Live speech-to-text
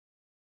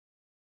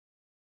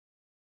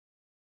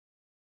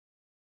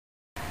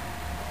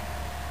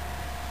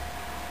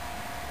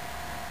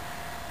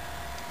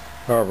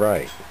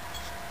Alright.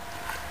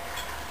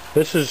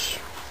 This is,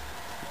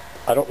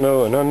 I don't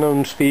know, an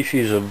unknown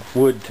species of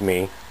wood to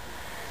me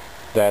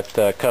that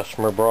the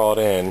customer brought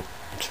in.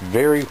 It's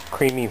very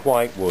creamy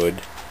white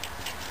wood,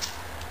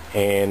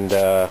 and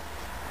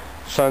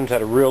sun's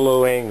at a real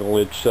low angle.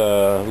 It's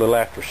a little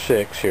after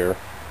 6 here,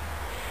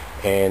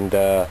 and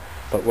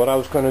but what I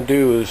was going to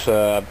do is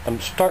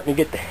I'm starting to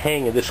get the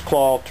hang of this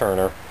claw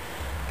turner.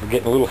 I'm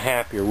getting a little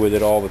happier with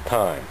it all the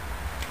time.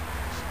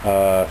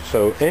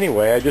 So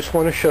anyway, I just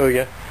want to show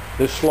you.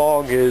 This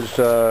log is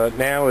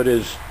now it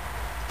is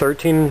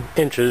 13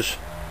 inches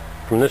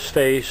from this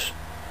face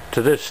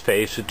to this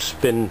face. It's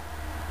been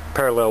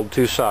paralleled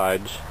two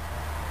sides.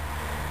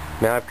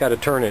 Now I've got to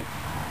turn it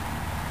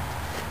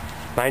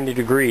 90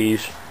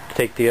 degrees to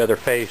take the other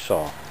face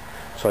off.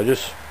 So I'm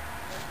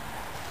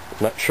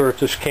not sure if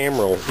this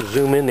camera will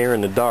zoom in there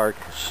in the dark.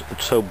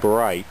 It's so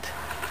bright.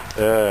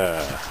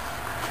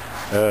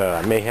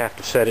 I may have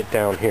to set it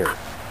down here.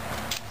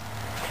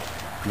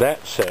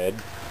 That said,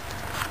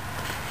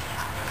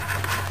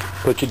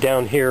 put you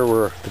down here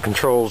where the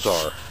controls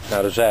are.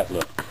 How does that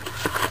look?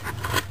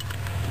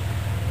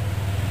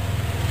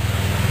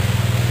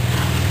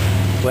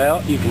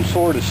 Well, you can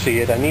sort of see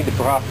it. I need to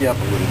prop you up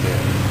a little bit.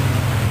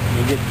 Let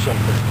me get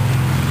something.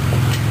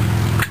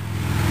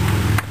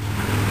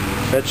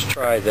 Let's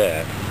try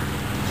that.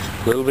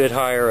 A little bit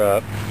higher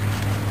up.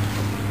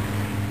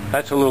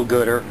 That's a little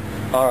gooder.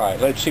 Alright,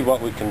 let's see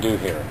what we can do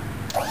here.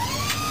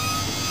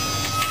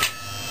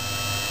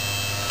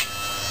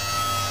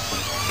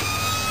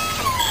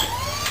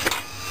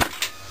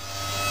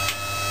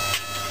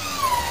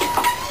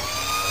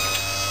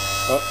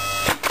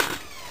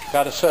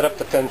 Got to set up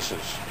the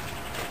fences.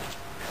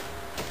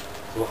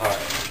 A little higher.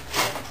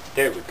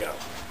 There we go.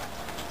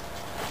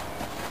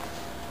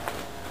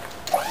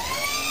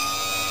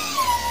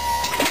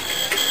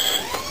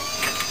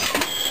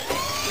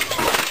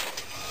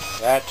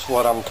 That's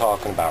what I'm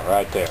talking about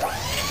right there.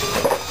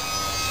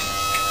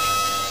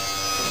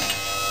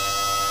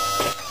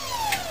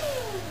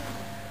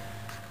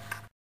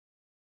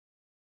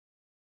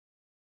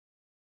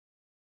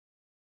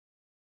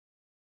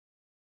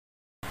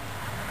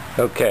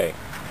 Okay.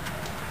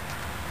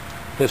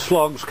 This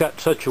log's got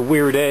such a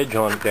weird edge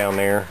on it down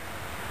there.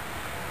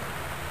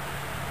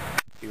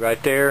 See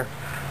right there?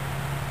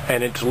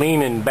 And it's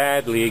leaning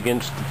badly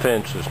against the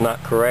fences,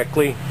 not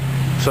correctly.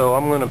 So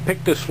I'm going to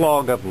pick this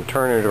log up and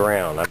turn it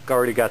around. I've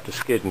already got the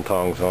skidding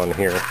tongs on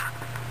here.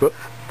 Whoop.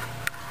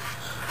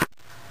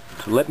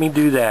 So let me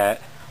do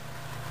that,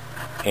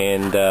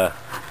 and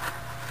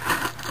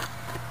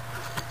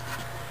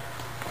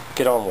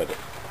get on with it.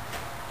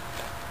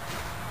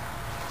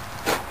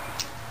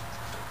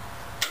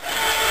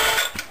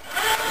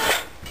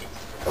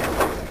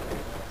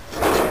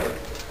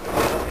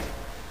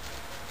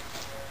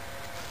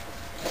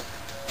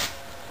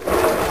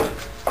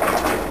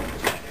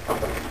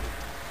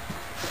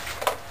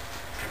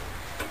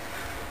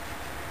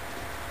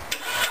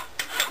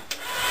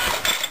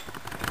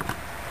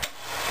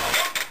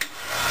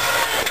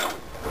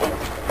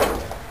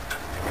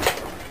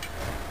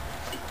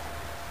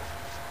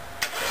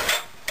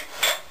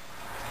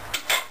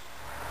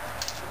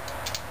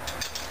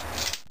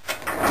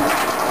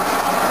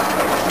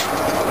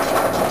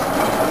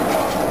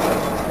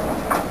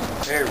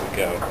 There we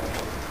go.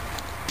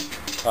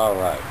 All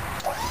right.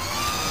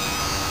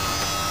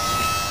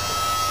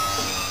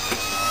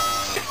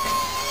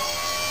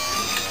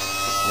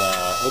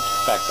 Now,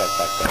 let's back that.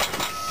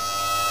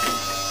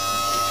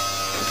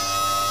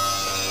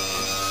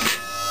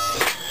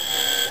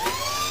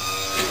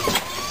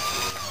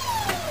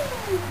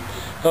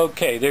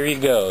 Okay, there you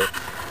go.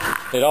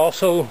 It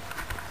also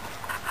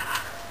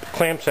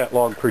clamps that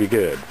log pretty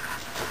good.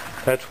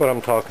 That's what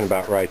I'm talking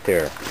about right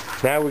there.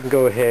 Now we can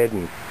go ahead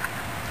and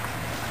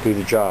do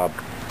the job.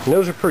 And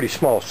those are pretty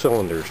small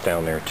cylinders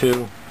down there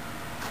too.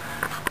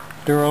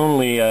 They're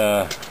only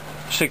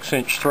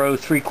 6-inch throw,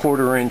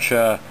 3/4 inch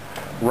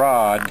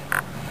rod.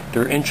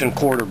 They're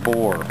 1.25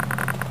 bore.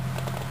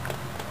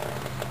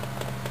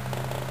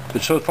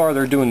 But so far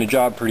they're doing the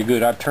job pretty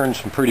good. I've turned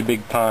some pretty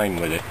big pine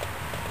with it.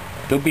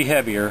 They'll be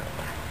heavier,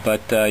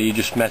 but you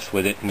just mess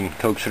with it and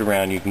coax it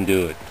around, you can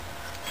do it.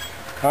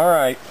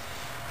 Alright.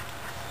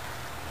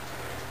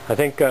 I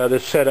think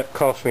this setup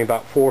cost me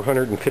about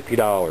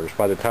 $450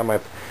 by the time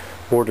I've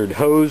ordered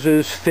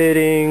hoses,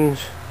 fittings,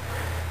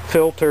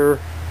 filter,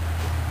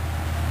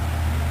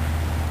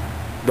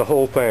 the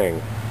whole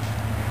thing.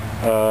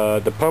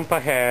 The pump I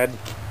had,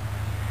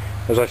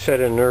 as I said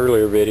in an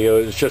earlier video,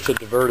 is just a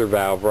diverter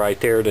valve right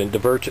there that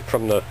diverts it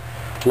from the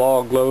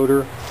log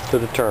loader to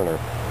the turner.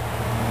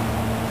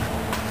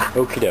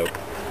 Okie doke.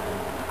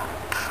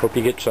 Hope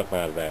you get something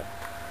out of that.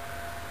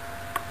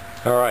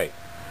 Alright.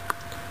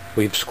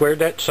 We've squared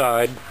that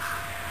side,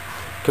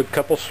 took a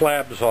couple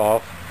slabs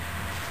off,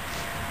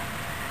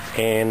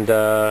 and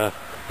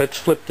let's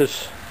flip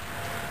this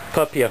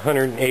puppy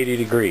 180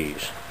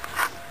 degrees.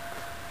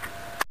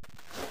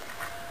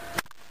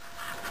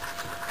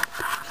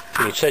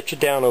 You set you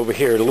down over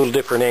here at a little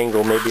different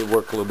angle, maybe it'll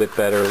work a little bit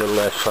better, a little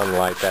less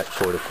sunlight, that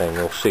sort of thing.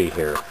 We'll see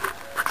here.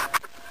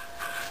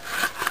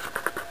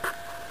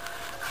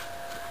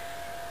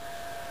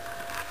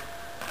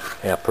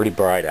 Yeah, pretty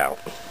bright out.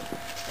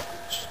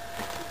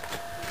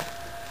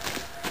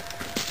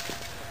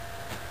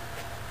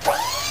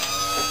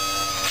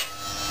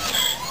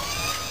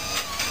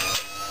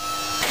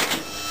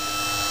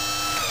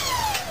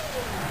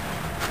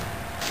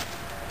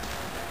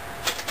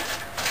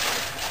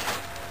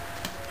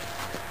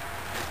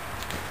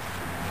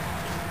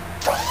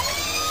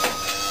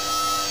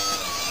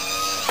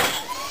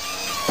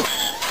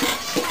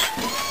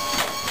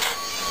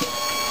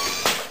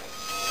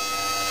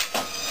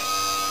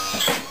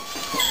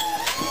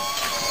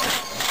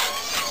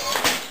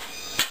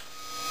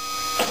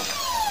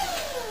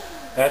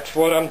 That's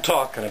what I'm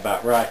talking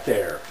about right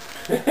there.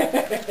 I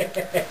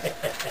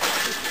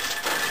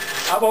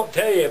won't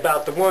tell you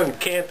about the one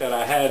cant that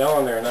I had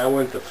on there and I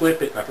went to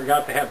flip it and I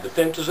forgot to have the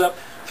fences up.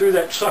 Threw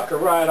that sucker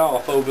right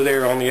off over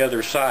there on the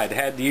other side.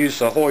 Had to use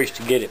the hoist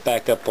to get it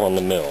back up on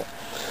the mill.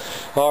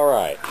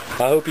 Alright,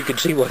 I hope you could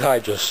see what I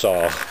just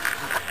saw.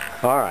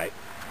 Alright,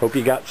 hope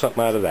you got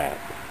something out of that.